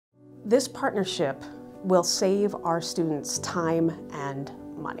This partnership will save our students time and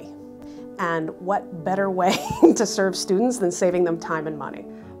money. And what better way to serve students than saving them time and money?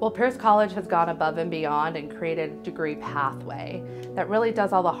 Well, Peirce College has gone above and beyond and created a degree pathway that really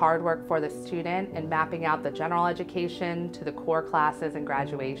does all the hard work for the student in mapping out the general education to the core classes and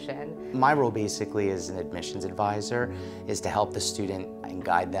graduation. My role basically as an admissions advisor is to help the student and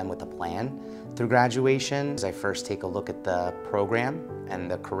guide them with a plan through graduation. I first take a look at the program and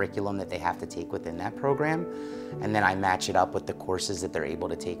the curriculum that they have to take within that program, and then I match it up with the courses that they're able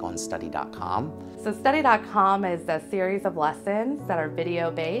to take on study.com. So study.com is a series of lessons that are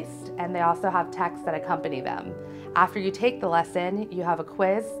video-based, and they also have texts that accompany them. After you take the lesson, you have a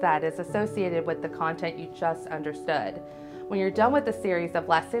quiz that is associated with the content you just understood. When you're done with the series of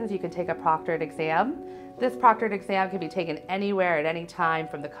lessons, you can take a proctored exam. This proctored exam can be taken anywhere at any time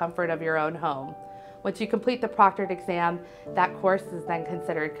from the comfort of your own home. Once you complete the proctored exam, that course is then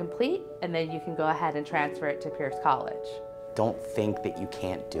considered complete, and then you can go ahead and transfer it to Peirce College. Don't think that you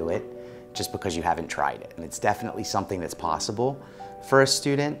can't do it just because you haven't tried it. And it's definitely something that's possible. For a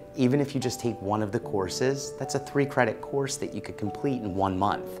student, even if you just take one of the courses, that's a 3-credit course that you could complete in 1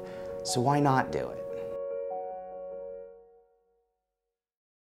 month. So why not do it?